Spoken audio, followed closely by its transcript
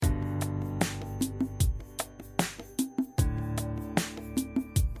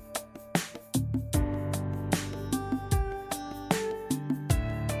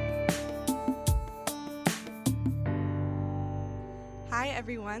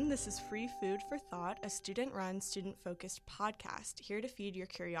everyone. This is Free Food for Thought, a student-run, student-focused podcast here to feed your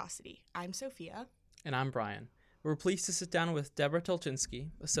curiosity. I'm Sophia. And I'm Brian. We're pleased to sit down with Deborah Tolchinsky,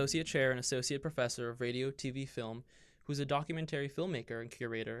 Associate Chair and Associate Professor of Radio, TV, Film, who's a documentary filmmaker and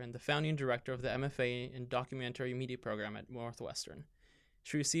curator and the founding director of the MFA in Documentary Media program at Northwestern.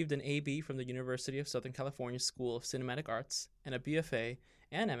 She received an AB from the University of Southern California School of Cinematic Arts and a BFA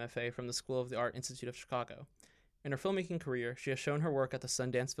and MFA from the School of the Art Institute of Chicago. In her filmmaking career, she has shown her work at the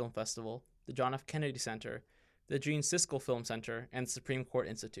Sundance Film Festival, the John F. Kennedy Center, the Gene Siskel Film Center, and the Supreme Court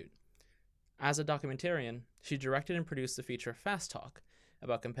Institute. As a documentarian, she directed and produced the feature Fast Talk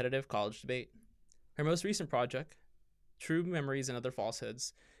about competitive college debate. Her most recent project, True Memories and Other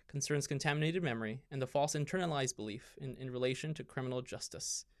Falsehoods, concerns contaminated memory and the false internalized belief in relation to criminal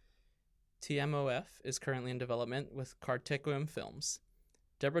justice. TMOF is currently in development with Cartequium Films.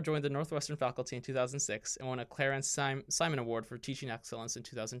 Deborah joined the Northwestern faculty in 2006 and won a Clarence Simon Award for Teaching Excellence in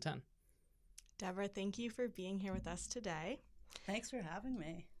 2010. Deborah, thank you for being here with us today. Thanks for having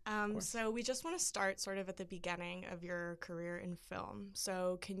me. So we just want to start sort of at the beginning of your career in film.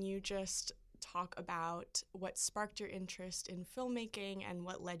 So can you just talk about what sparked your interest in filmmaking and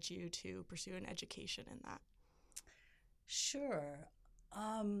what led you to pursue an education in that? Sure.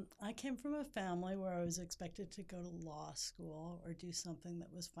 I came from a family where I was expected to go to law school or do something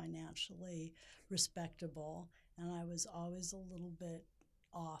that was financially respectable, and I was always a little bit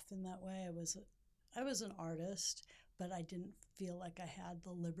off in that way. I was an artist, but I didn't feel like I had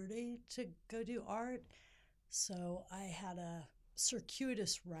the liberty to go do art, so I had a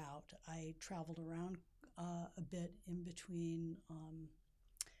circuitous route. I traveled around a bit in between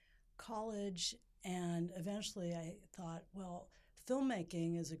college, and eventually I thought, well,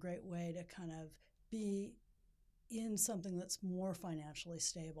 filmmaking is a great way to kind of be in something that's more financially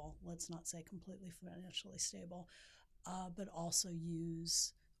stable. Let's not say completely financially stable, but also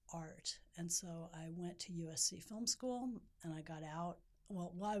use art. And so I went to USC Film School and I got out.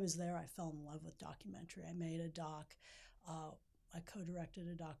 Well, while I was there, I fell in love with documentary. I made a doc. I co-directed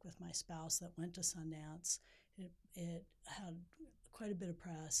a doc with my spouse that went to Sundance. It had quite a bit of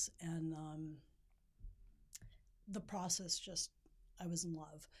press, and the process just, I was in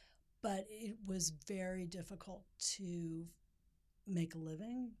love. But it was very difficult to make a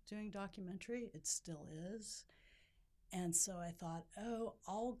living doing documentary. It still is. And so I thought,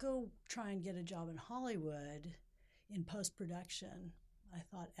 I'll go try and get a job in Hollywood in post-production. I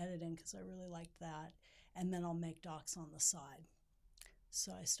thought editing because I really liked that. And then I'll make docs on the side.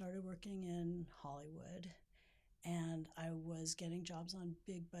 So I started working in Hollywood, and I was getting jobs on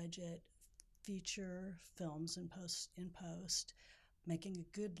big budget feature films in post, making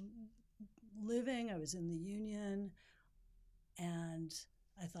a good living. I was in the union, and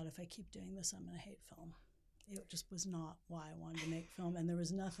I thought, if I keep doing this, I'm going to hate film. It just was not why I wanted to make film, and there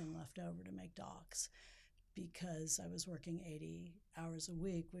was nothing left over to make docs because I was working 80 hours a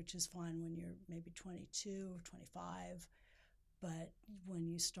week, which is fine when you're maybe 22 or 25. But when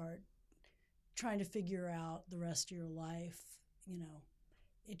you start trying to figure out the rest of your life,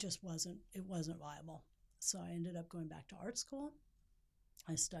 it wasn't viable. So I ended up going back to art school.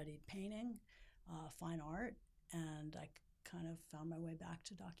 I studied painting, fine art, and I kind of found my way back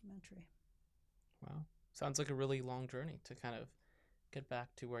to documentary. Wow. Sounds like a really long journey to kind of get back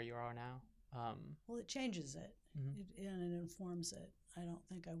to where you are now. Well, it changes it, Mm-hmm. and it informs it. I don't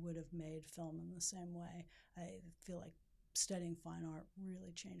think I would have made film in the same way. I feel like studying fine art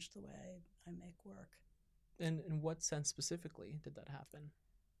really changed the way I make work. And in what sense specifically did that happen?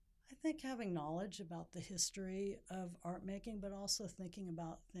 I think having knowledge about the history of art making, but also thinking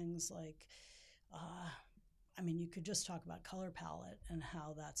about things like, you could just talk about color palette and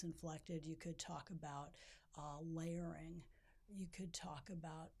how that's inflected. You could talk about layering. You could talk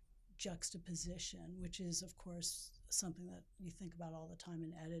about juxtaposition, which is, of course, something that you think about all the time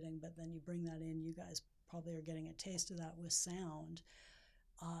in editing, but then you bring that in. You guys probably are getting a taste of that with sound,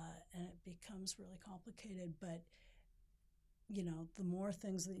 and it becomes really complicated. But the more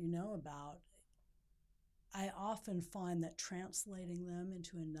things that you know about, I often find that translating them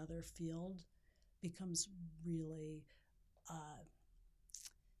into another field becomes really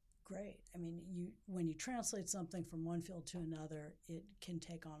great. When you translate something from one field to another, it can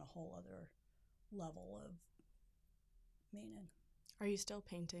take on a whole other level of meaning. Are you still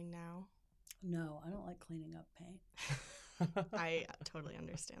painting now? No, I don't like cleaning up paint. I totally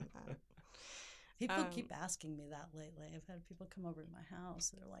understand that. People keep asking me that lately. I've had people come over to my house.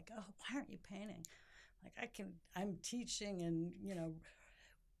 They're like, "Oh, why aren't you painting?" Like, I'm teaching and,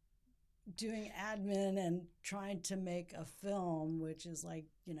 doing admin and trying to make a film, which is like,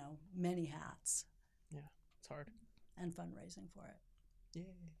 many hats. Yeah, it's hard. And fundraising for it. Yay.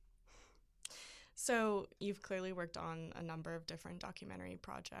 So you've clearly worked on a number of different documentary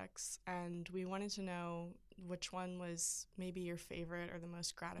projects, and we wanted to know which one was maybe your favorite or the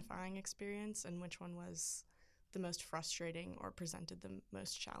most gratifying experience, and which one was the most frustrating or presented the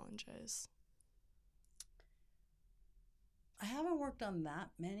most challenges. I haven't worked on that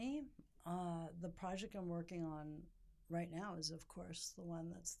many. The project I'm working on right now is, of course, the one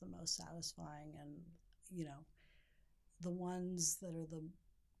that's the most satisfying, and the ones that are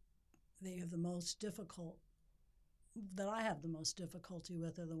they have the most difficult, that I have the most difficulty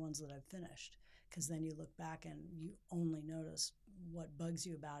with, are the ones that I've finished, because then you look back and you only notice what bugs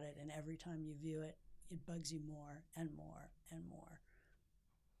you about it, and every time you view it, it bugs you more and more and more.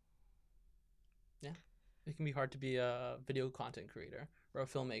 Yeah. It can be hard to be a video content creator or a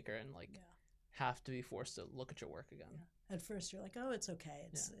filmmaker and have to be forced to look at your work again. Yeah. At first you're like, oh, it's okay.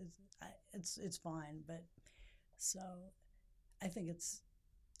 It's fine. But so I think it's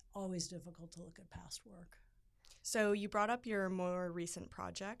always difficult to look at past work. So you brought up your more recent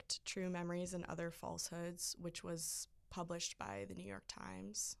project, True Memories and Other Falsehoods, which was published by the New York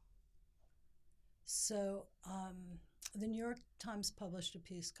Times. So the New York Times published a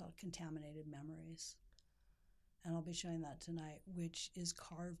piece called Contaminated Memories, and I'll be showing that tonight, which is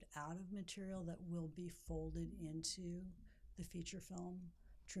carved out of material that will be folded into the feature film,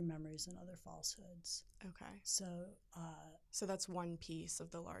 True Memories and Other Falsehoods. Okay. So that's one piece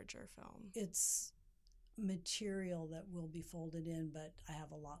of the larger film. It's material that will be folded in, but I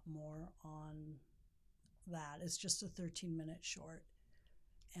have a lot more on that. It's just a 13-minute short.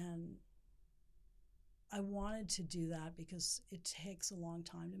 And I wanted to do that because it takes a long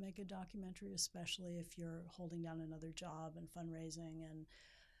time to make a documentary, especially if you're holding down another job and fundraising. And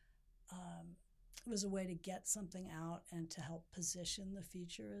it was a way to get something out and to help position the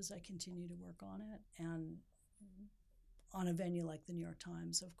feature as I continue to work on it. And on a venue like the New York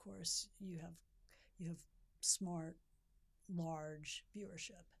Times, of course, you have smart, large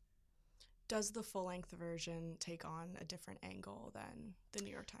viewership. Does the full-length version take on a different angle than the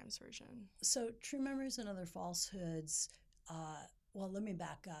New York Times version? So True Memories and Other Falsehoods, well, let me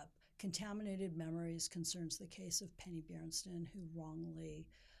back up. Contaminated Memories concerns the case of Penny Bjornstam, who wrongly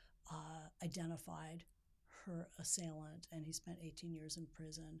identified her assailant, and he spent 18 years in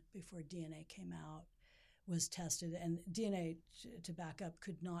prison before DNA came out, was tested. And DNA, to back up,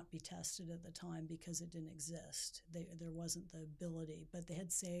 could not be tested at the time because it didn't exist. There wasn't the ability, but they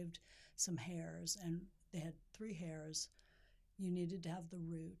had saved some hairs, and they had 3 hairs. You needed to have the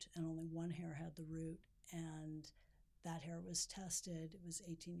root, and only 1 hair had the root, and that hair was tested. It was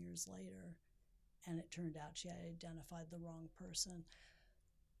 18 years later, and it turned out she had identified the wrong person.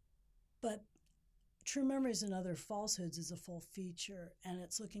 But True Memories and Other Falsehoods is a full feature, and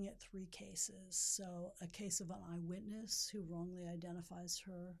it's looking at 3 cases. So a case of an eyewitness who wrongly identifies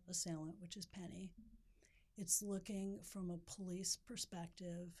her assailant, which is Penny. It's looking from a police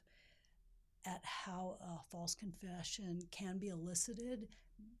perspective at how a false confession can be elicited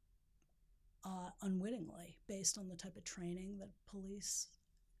unwittingly based on the type of training that police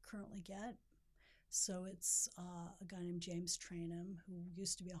currently get. So it's a guy named James Trainham, who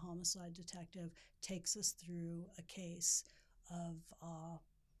used to be a homicide detective, takes us through a case of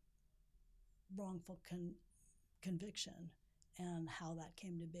wrongful conviction and how that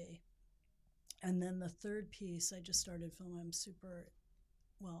came to be. And then the third piece, I just started filming. I'm super,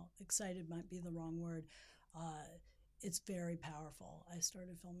 excited might be the wrong word. It's very powerful. I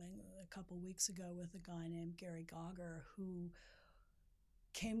started filming a couple weeks ago with a guy named Gary Gauger, who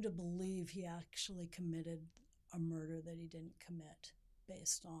came to believe he actually committed a murder that he didn't commit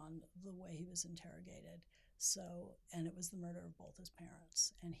based on the way he was interrogated. So, and it was the murder of both his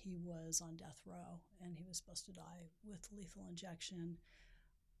parents, and he was on death row, and he was supposed to die with lethal injection,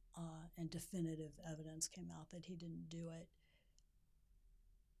 and definitive evidence came out that he didn't do it.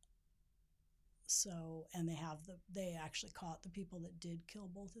 So, and they actually caught the people that did kill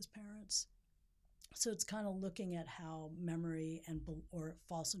both his parents. So it's kind of looking at how memory or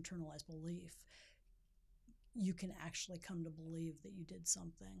false internalized belief, you can actually come to believe that you did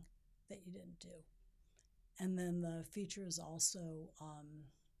something that you didn't do. And then the feature is also,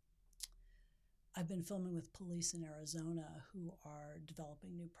 I've been filming with police in Arizona who are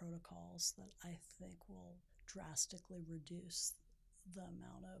developing new protocols that I think will drastically reduce the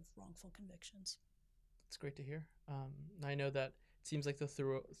amount of wrongful convictions. It's great to hear. I know that it seems like the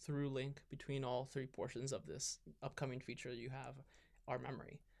through link between all 3 portions of this upcoming feature you have are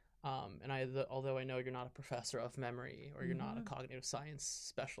memory. And although I know you're not a professor of memory or you're not a cognitive science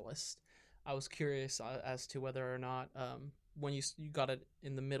specialist, I was curious as to whether or not when you got it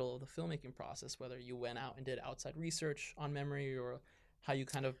in the middle of the filmmaking process, whether you went out and did outside research on memory or how you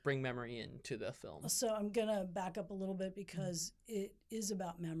kind of bring memory into the film. So I'm going to back up a little bit because it is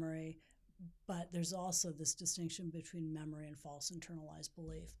about memory, but there's also this distinction between memory and false internalized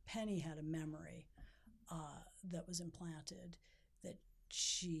belief. Penny had a memory that was implanted, that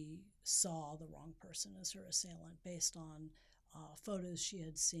she saw the wrong person as her assailant based on photos she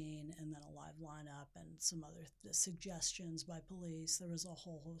had seen, and then a live lineup and some other suggestions by police. There was a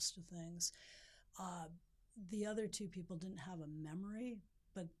whole host of things. The other two people didn't have a memory,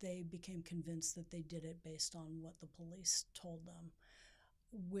 but they became convinced that they did it based on what the police told them,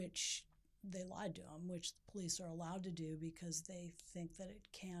 which they lied to them, which the police are allowed to do because they think that it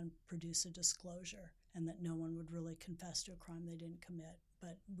can produce a disclosure and that no one would really confess to a crime they didn't commit.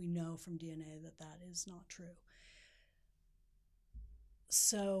 But we know from DNA that that is not true.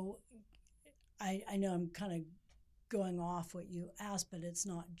 So I know I'm kind of going off what you asked, but it's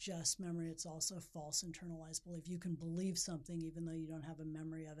not just memory, it's also false internalized belief. You can believe something even though you don't have a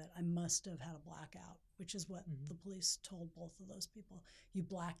memory of it. I must have had a blackout, which is what the police told both of those people. You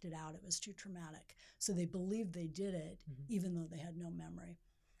blacked it out, it was too traumatic. So they believed they did it even though they had no memory.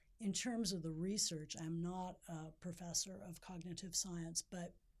 In terms of the research, I'm not a professor of cognitive science,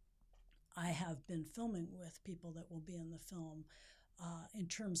 but I have been filming with people that will be in the film. In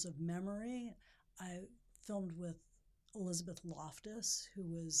terms of memory, I filmed with Elizabeth Loftus, who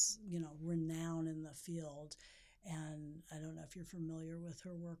was, renowned in the field. And I don't know if you're familiar with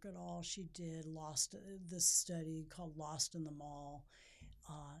her work at all. She did this study called Lost in the Mall.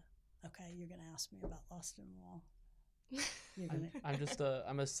 Okay, you're going to ask me about Lost in the Mall.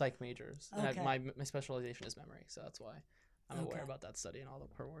 I'm a psych major. Okay. And my specialization is memory, so that's why I'm aware about that study and all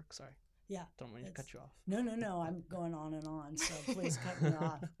of her work. Sorry. Yeah. Don't mean to cut you off. No. I'm going on and on, so please cut me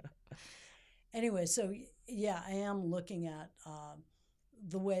off. Anyway, so yeah, I am looking at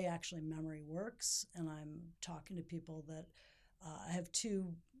the way actually memory works, and I'm talking to people that I have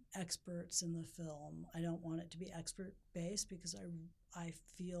two experts in the film. I don't want it to be expert-based because I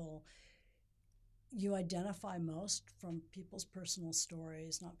feel you identify most from people's personal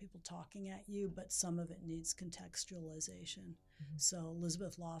stories, not people talking at you, but some of it needs contextualization. So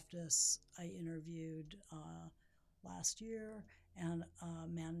Elizabeth Loftus, I interviewed last year, and a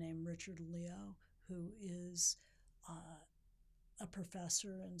man named Richard Leo, who is a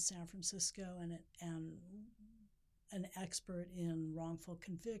professor in San Francisco and an expert in wrongful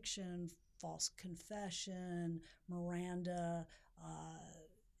conviction, false confession, Miranda,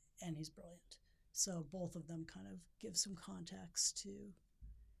 and he's brilliant. So both of them kind of give some context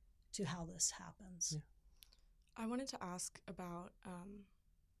to how this happens. Yeah. I wanted to ask about,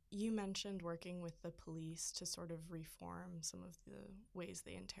 you mentioned working with the police to sort of reform some of the ways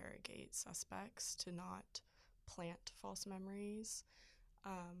they interrogate suspects to not plant false memories.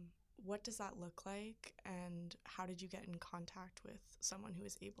 What does that look like, and how did you get in contact with someone who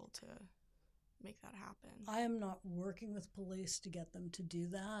is able to make that happen? I am not working with police to get them to do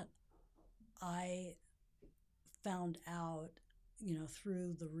that. I found out,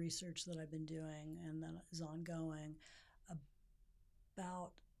 through the research that I've been doing and that is ongoing,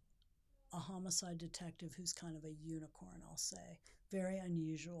 about a homicide detective who's kind of a unicorn, I'll say, very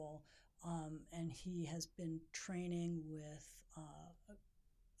unusual. And he has been training with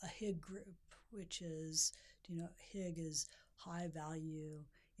a HIG group, which is, HIG is high value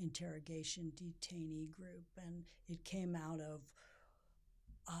interrogation detainee group. And it came out of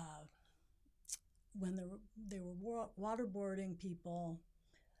when they were waterboarding people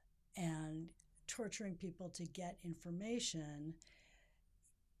and torturing people to get information.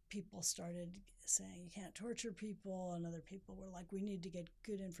 People started saying you can't torture people, and other people were like, we need to get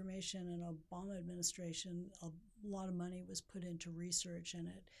good information. And Obama administration, a lot of money was put into research, and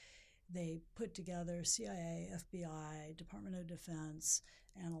they put together CIA, FBI, Department of Defense,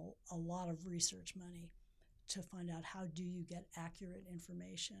 and a lot of research money to find out how do you get accurate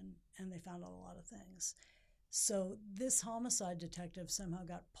information, and they found out a lot of things. So this homicide detective somehow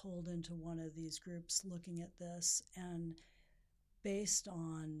got pulled into one of these groups looking at this, and based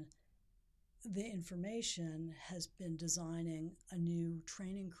on the information has been designing a new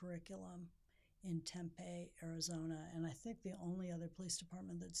training curriculum in Tempe, Arizona, and I think the only other police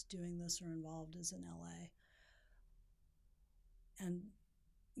department that's doing this or involved is in LA. And,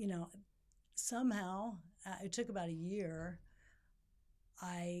 somehow, it took about a year.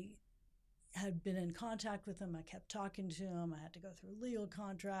 I had been in contact with him. I kept talking to him. I had to go through legal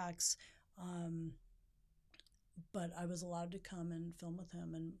contracts. But I was allowed to come and film with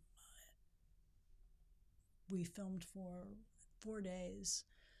him. And we filmed for 4 days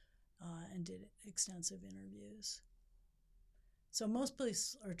and did extensive interviews. So most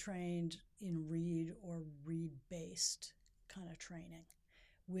police are trained in read or read-based kind of training,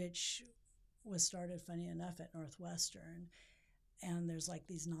 which was started, funny enough, at Northwestern. And there's like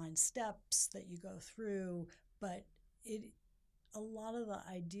these 9 steps that you go through, but a lot of the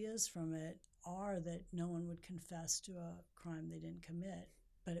ideas from it are that no one would confess to a crime they didn't commit,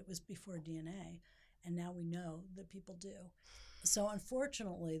 but it was before DNA, and now we know that people do. So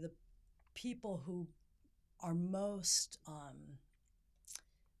unfortunately, the people who are most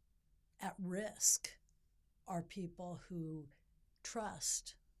at risk are people who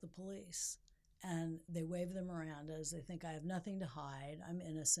trust the police, and they wave them around as they think, I have nothing to hide, I'm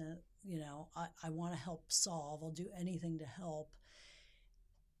innocent, I want to help solve, I'll do anything to help.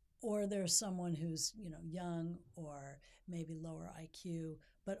 Or there's someone who's, young or maybe lower IQ,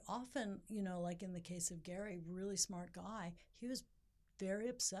 but often, like in the case of Gary, really smart guy, he was very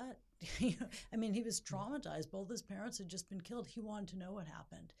upset. I mean, he was traumatized. Both his parents had just been killed. He wanted to know what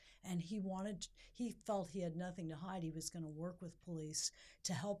happened. And he felt he had nothing to hide. He was going to work with police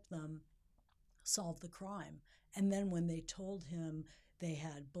to help them solve the crime. And then when they told him they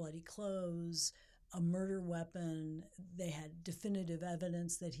had bloody clothes, a murder weapon, they had definitive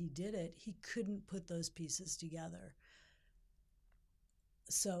evidence that he did it, he couldn't put those pieces together.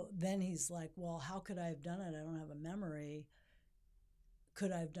 So then he's like, well, how could I have done it? I don't have a memory.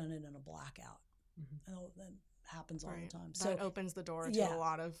 Could I have done it in a blackout? Mm-hmm. Oh, that happens all the time. That opens the door to a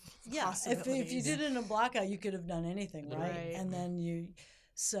lot of possibilities. If you did it in a blackout, you could have done anything, right? And then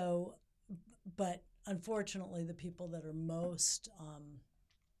but unfortunately, the people that are most,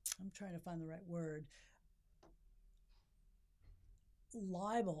 I'm trying to find the right word,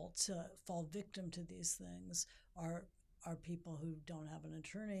 liable to fall victim to these things are people who don't have an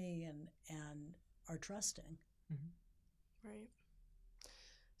attorney and are trusting. Mm-hmm. Right.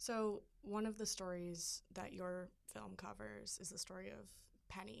 So one of the stories that your film covers is the story of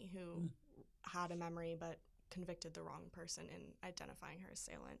Penny, who had a memory but convicted the wrong person in identifying her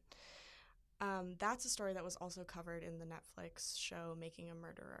assailant. That's a story that was also covered in the Netflix show Making a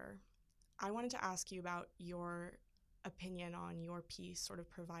Murderer. I wanted to ask you about your opinion on your piece sort of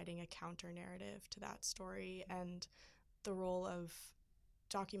providing a counter narrative to that story and the role of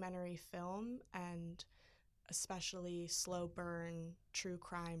documentary film and especially slow burn true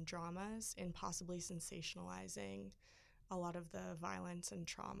crime dramas in possibly sensationalizing a lot of the violence and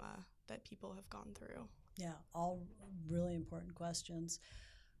trauma that people have gone through. Yeah, all really important questions.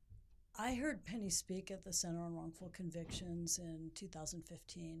 I heard Penny speak at the Center on Wrongful Convictions in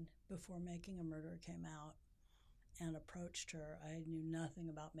 2015 before Making a Murderer came out and approached her. I knew nothing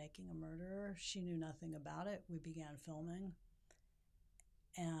about Making a Murderer. She knew nothing about it. We began filming,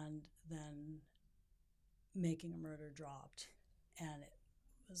 and then Making a Murder dropped, and it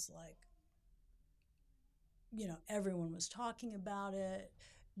was like, everyone was talking about it,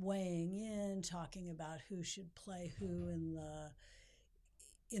 weighing in, talking about who should play who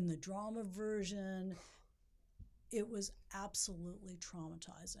in the drama version. It was absolutely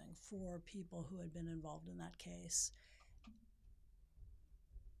traumatizing for people who had been involved in that case,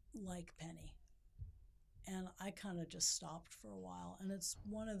 like Penny. And I kind of just stopped for a while. And it's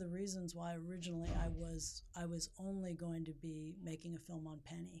one of the reasons why originally I was only going to be making a film on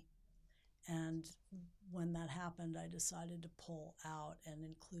Penny. And when that happened, I decided to pull out and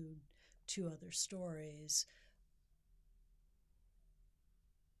include 2 other stories.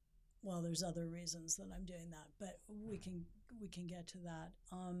 Well, there's other reasons that I'm doing that, but we can get to that.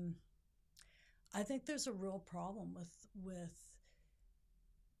 I think there's a real problem with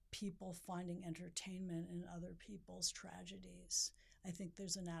people finding entertainment in other people's tragedies. I think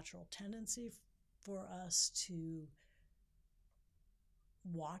there's a natural tendency for us to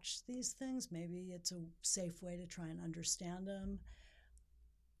watch these things. Maybe it's a safe way to try and understand them,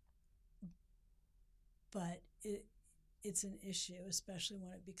 but it's an issue, especially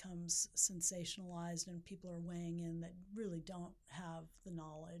when it becomes sensationalized and people are weighing in that really don't have the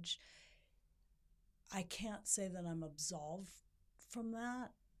knowledge. I can't say that I'm absolved from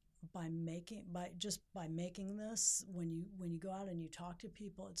that by making this. When you go out and you talk to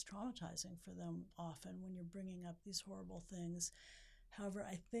people, it's traumatizing for them often when you're bringing up these horrible things. However,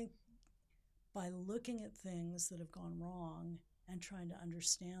 I think by looking at things that have gone wrong and trying to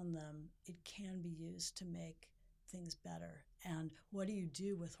understand them, it can be used to make things better. And what do you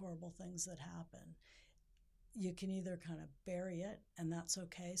do with horrible things that happen? You can either kind of bury it, and that's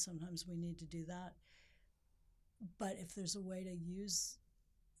okay. Sometimes we need to do that. But if there's a way to use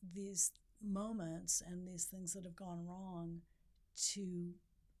these moments and these things that have gone wrong to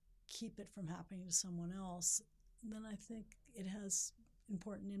keep it from happening to someone else, then I think it has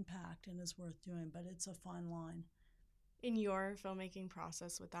important impact and is worth doing, but it's a fine line. In your filmmaking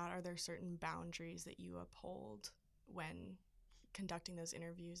process with that, are there certain boundaries that you uphold when conducting those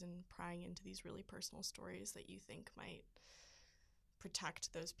interviews and prying into these really personal stories that you think might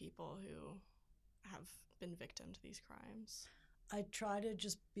protect those people who have been victim to these crimes? I try to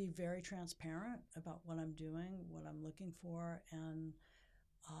just be very transparent about what I'm doing, what I'm looking for, and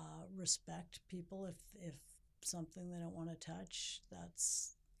respect people. If something they don't want to touch,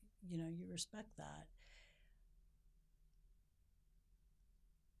 that's, you respect that.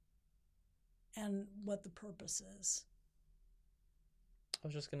 And what the purpose is. I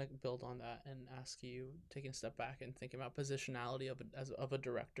was just going to build on that and ask you, taking a step back and thinking about positionality of a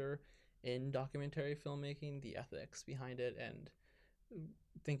director in documentary filmmaking, the ethics behind it, and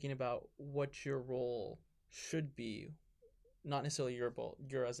thinking about what your role should be, not necessarily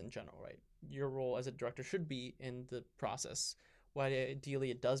your as in general, right? Your role as a director should be in the process, what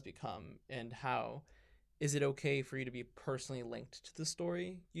ideally it does become, and how is it okay for you to be personally linked to the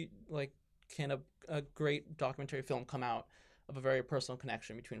story? Can a great documentary film come out of a very personal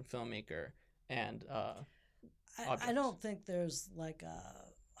connection between filmmaker and I don't think there's like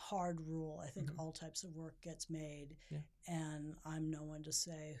a hard rule. I think Mhm. all types of work gets made, Yeah. and I'm no one to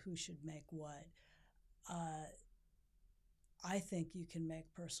say who should make what. I think you can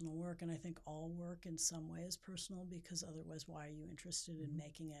make personal work, and I think all work in some way is personal, because otherwise, why are you interested in Mhm.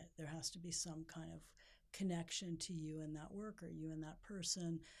 making it? There has to be some kind of connection to you and that work, or you and that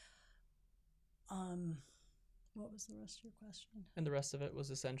person. What was the rest of your question? And the rest of it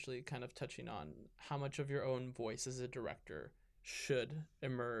was essentially kind of touching on how much of your own voice as a director should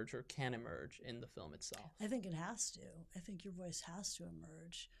emerge or can emerge in the film itself. I think it has to. I think your voice has to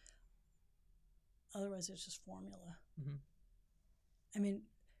emerge. Otherwise, it's just formula. Mm-hmm. I mean,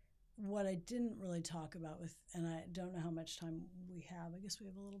 what I didn't really talk about and I don't know how much time we have. I guess we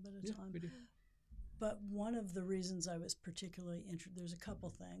have a little bit of time. We do. But one of the reasons I was particularly interested, there's a couple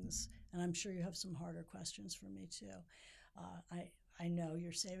things, and I'm sure you have some harder questions for me too. I know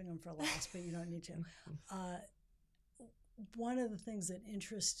you're saving them for last, but you don't need to. One of the things that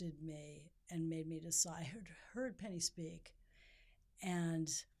interested me and made me decide, I heard Penny speak, and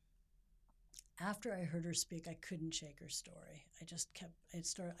after I heard her speak, I couldn't shake her story. I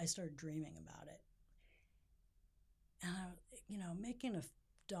started dreaming about it. And making a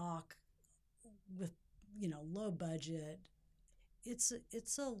doc with, low budget, it's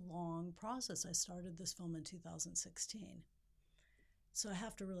a long process. I started this film in 2016. So I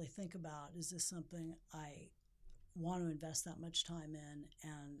have to really think about, is this something I want to invest that much time in,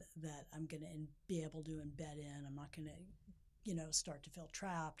 and that I'm going to be able to embed in? I'm not going to, start to feel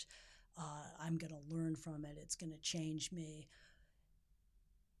trapped. I'm going to learn from it. It's going to change me.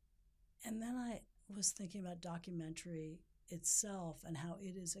 And then I was thinking about documentary itself and how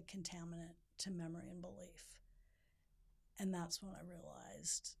it is a contaminant to memory and belief. And that's when I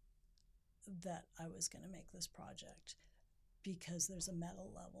realized that I was going to make this project, because there's a meta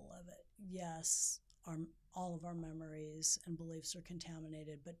level of it. Yes, all of our memories and beliefs are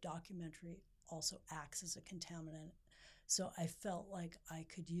contaminated, but documentary also acts as a contaminant. So I felt like I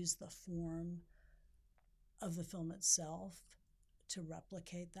could use the form of the film itself to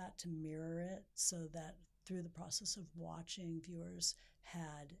replicate that, to mirror it, so that through the process of watching, viewers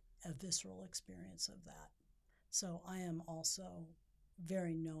had a visceral experience of that. So I am also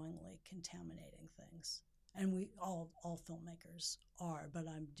very knowingly contaminating things. And we all filmmakers are, but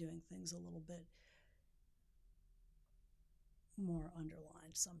I'm doing things a little bit more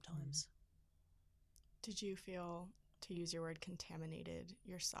underlined sometimes. Did you feel, to use your word, contaminated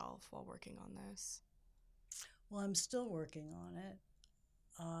yourself while working on this? Well, I'm still working on it.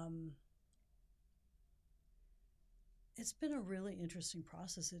 It's been a really interesting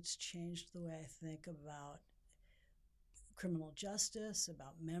process. It's changed the way I think about criminal justice,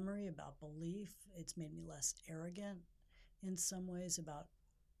 about memory, about belief. It's made me less arrogant in some ways about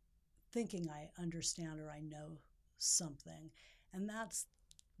thinking I understand or I know something. And that's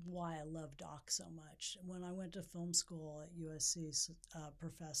why I love doc so much. When I went to film school at USC's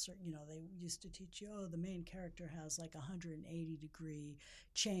professor, they used to teach you, the main character has like 180-degree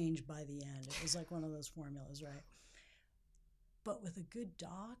change by the end. It was like one of those formulas, right? But with a good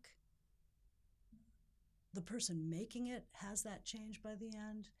doc, the person making it has that change by the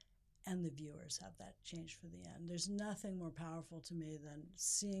end, and the viewers have that change for the end. There's nothing more powerful to me than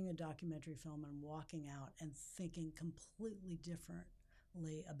seeing a documentary film and walking out and thinking completely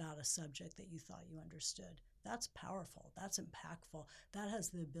differently about a subject that you thought you understood. That's powerful. That's impactful. That has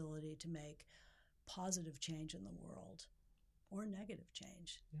the ability to make positive change in the world or negative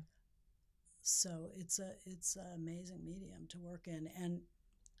change. Yeah. So it's an amazing medium to work in. And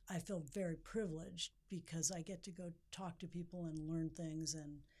I feel very privileged because I get to go talk to people and learn things,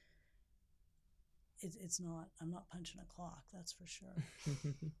 and it's not, I'm not punching a clock, that's for sure.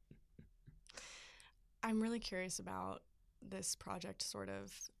 I'm really curious about this project sort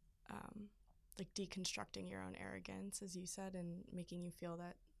of like deconstructing your own arrogance, as you said, and making you feel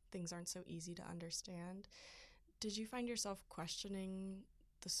that things aren't so easy to understand. Did you find yourself questioning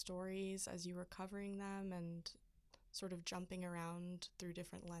the stories as you were covering them and sort of jumping around through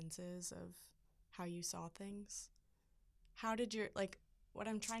different lenses of how you saw things? How did your, like, what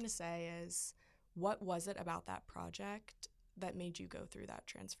I'm trying to say is, what was it about that project that made you go through that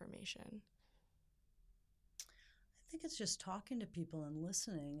transformation? I think it's just talking to people and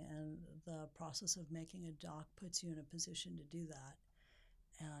listening, and the process of making a doc puts you in a position to do that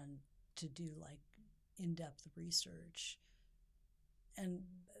and to do like in-depth research. And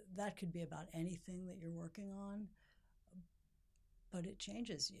that could be about anything that you're working on, but it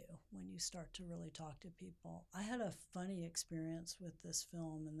changes you when you start to really talk to people. I had a funny experience with this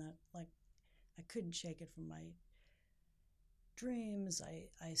film, and that, like, I couldn't shake it from my dreams.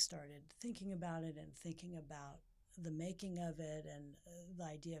 I started thinking about it and thinking about the making of it and the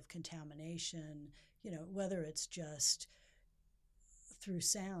idea of contamination, whether it's just through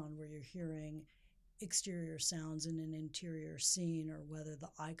sound where you're hearing exterior sounds in an interior scene, or whether the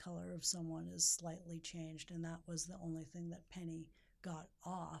eye color of someone is slightly changed. And that was the only thing that Penny got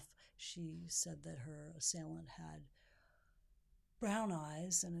off. She said that her assailant had brown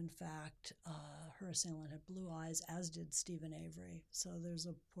eyes, and in fact, her assailant had blue eyes, as did Stephen Avery. So there's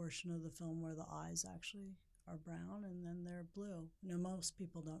a portion of the film where the eyes actually are brown and then they're blue. Most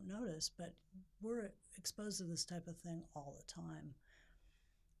people don't notice, but we're exposed to this type of thing all the time.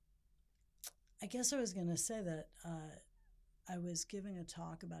 I guess I was going to say that I was giving a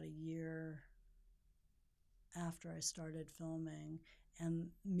talk about a year after I started filming, and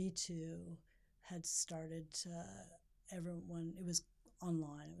Me Too had started to, everyone, it was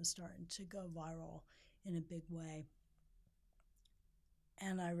online, it was starting to go viral in a big way.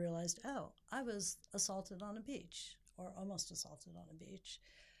 And I realized, I was assaulted on a beach, or almost assaulted on a beach.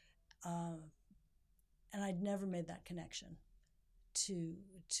 And I'd never made that connection to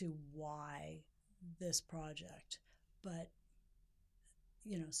why this project. But,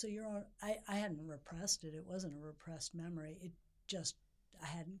 so I hadn't repressed it. It wasn't a repressed memory. It just, I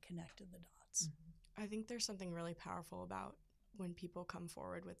hadn't connected the dots. I think there's something really powerful about when people come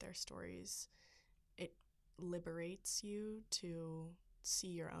forward with their stories. It liberates you to see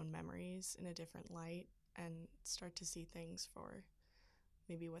your own memories in a different light and start to see things for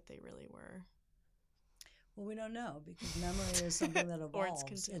maybe what they really were. Well, we don't know, because memory is something that evolves. Or it's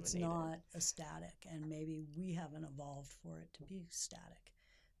contaminated. It's not a static, and maybe we haven't evolved for it to be static.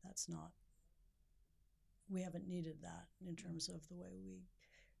 That's not, we haven't needed that in terms of the way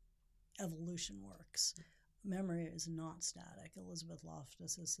evolution works. Memory is not static. Elizabeth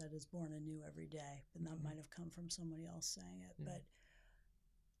Loftus has said it's born anew every day, and that might have come from somebody else saying it, but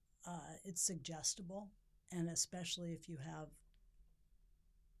it's suggestible, and especially if you have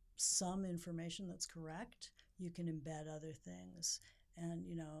some information that's correct, you can embed other things. And,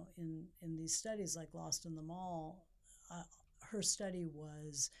 in these studies like Lost in the Mall, her study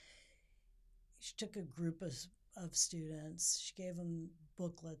was, she took a group of students, she gave them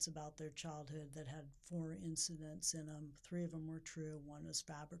booklets about their childhood that had 4 incidents in them. 3 of them were true, 1 was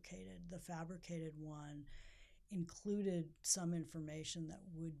fabricated. The fabricated one included some information that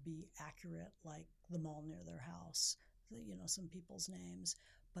would be accurate, like the mall near their house, some people's names.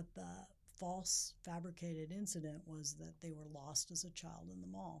 But the false fabricated incident was that they were lost as a child in the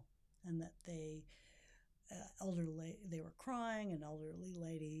mall, and that they were crying, an elderly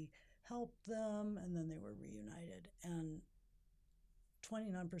lady helped them, and then they were reunited. And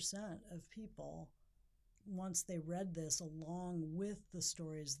 29% of people, once they read this along with the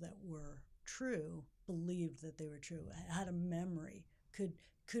stories that were true, believed that they were true, had a memory,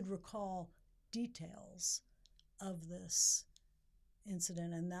 could recall details of this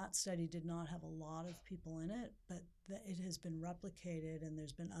incident. And that study did not have a lot of people in it, but it has been replicated, and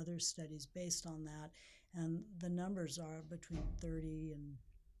there's been other studies based on that, and the numbers are between 30 and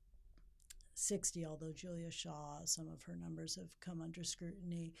 60, although Julia Shaw, some of her numbers have come under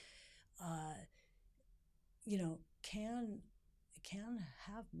scrutiny, can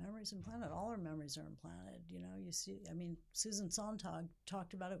have memories implanted. All our memories are implanted. You see, Susan Sontag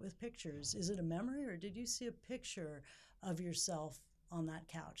talked about it with pictures. Is it a memory, or did you see a picture of yourself on that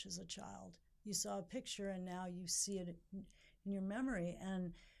couch as a child? You saw a picture, and now you see it in your memory.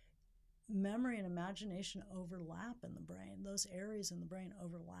 And memory and imagination overlap in the brain. Those areas in the brain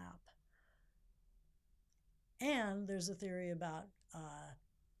overlap. And there's a theory about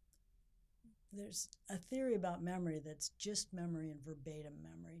there's a theory about memory that's just memory and verbatim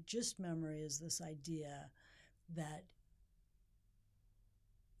memory. Just memory is this idea that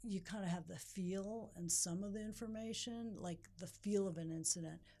you kind of have the feel and some of the information, like the feel of an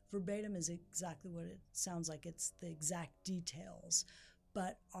incident. Verbatim is exactly what it sounds like. It's the exact details.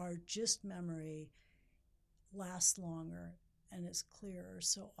 But our just memory lasts longer and is clearer.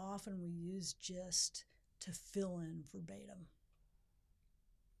 So often we use just to fill in verbatim.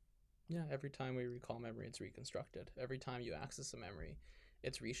 Yeah, every time we recall memory, it's reconstructed. Every time you access a memory,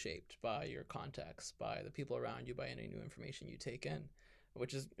 it's reshaped by your context, by the people around you, by any new information you take in,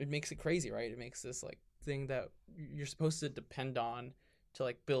 which is, it makes it crazy, right? It makes this like thing that you're supposed to depend on to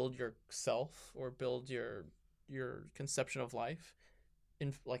like build yourself or build your conception of life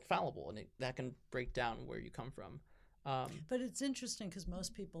in like fallible, and that can break down where you come from. But it's interesting because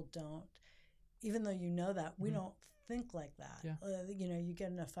most people don't, even though you know that, we don't think like that. Yeah. You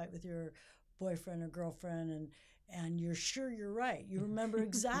get in a fight with your boyfriend or girlfriend and you're sure you're right. You remember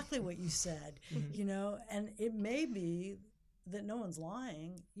exactly what you said, and it may be that no one's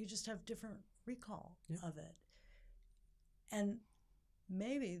lying. You just have different recall of it. And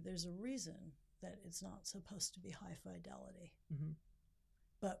maybe there's a reason that it's not supposed to be high fidelity. Mm-hmm.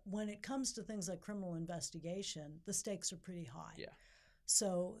 But when it comes to things like criminal investigation, the stakes are pretty high. Yeah.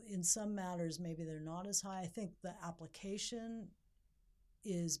 So in some matters, maybe they're not as high. I think the application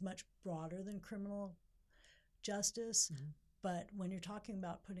is much broader than criminal justice. Mm-hmm. But when you're talking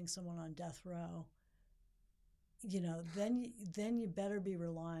about putting someone on death row, then you better be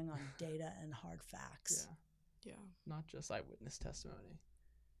relying on data and hard facts. Yeah. Not just eyewitness testimony.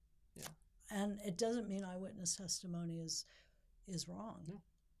 Yeah. And it doesn't mean eyewitness testimony is wrong. No.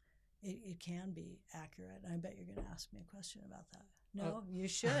 It can be accurate. I bet you're going to ask me a question about that. No, you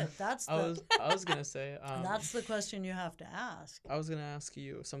should. That's I was going to say. That's the question you have to ask. I was going to ask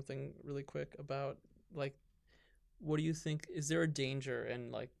you something really quick about, like, what do you think, is there a danger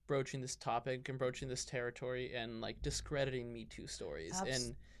in, like, broaching this topic and broaching this territory and, like, discrediting Me Too stories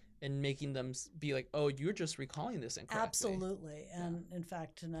and making them be like, oh, you're just recalling this incorrectly? Absolutely. And in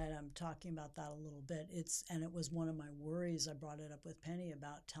fact, tonight I'm talking about that a little bit. And it was one of my worries. I brought it up with Penny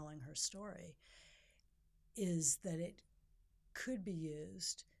about telling her story, is that it could be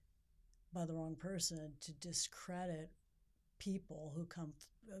used by the wrong person to discredit people who come,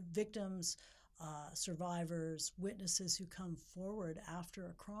 victims, survivors, witnesses who come forward after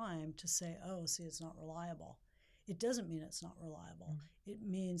a crime to say, oh, see, it's not reliable. It doesn't mean it's not reliable. Mm-hmm. It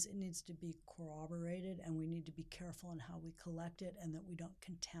means it needs to be corroborated, and we need to be careful in how we collect it and that we don't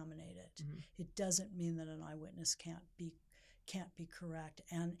contaminate it. Mm-hmm. It doesn't mean that an eyewitness can't be correct.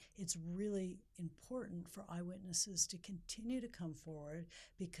 And it's really important for eyewitnesses to continue to come forward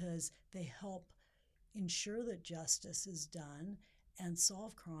because they help ensure that justice is done and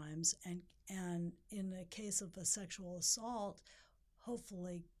solve crimes, and in the case of a sexual assault,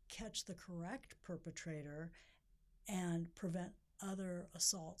 hopefully catch the correct perpetrator and prevent other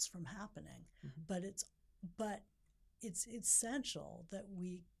assaults from happening. Mm-hmm. But it's essential that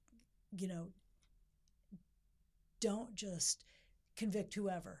we, don't just convict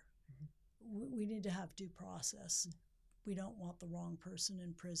whoever. Mm-hmm. We need to have due process. Mm-hmm. We don't want the wrong person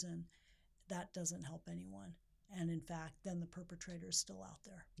in prison. That doesn't help anyone. And in fact, then the perpetrator is still out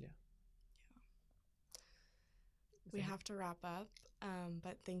there. Yeah. We have to wrap up,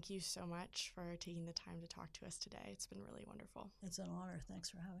 but thank you so much for taking the time to talk to us today. It's been really wonderful. It's an honor. Thanks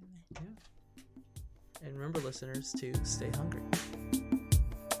for having me. Yeah. And remember, listeners, to stay hungry.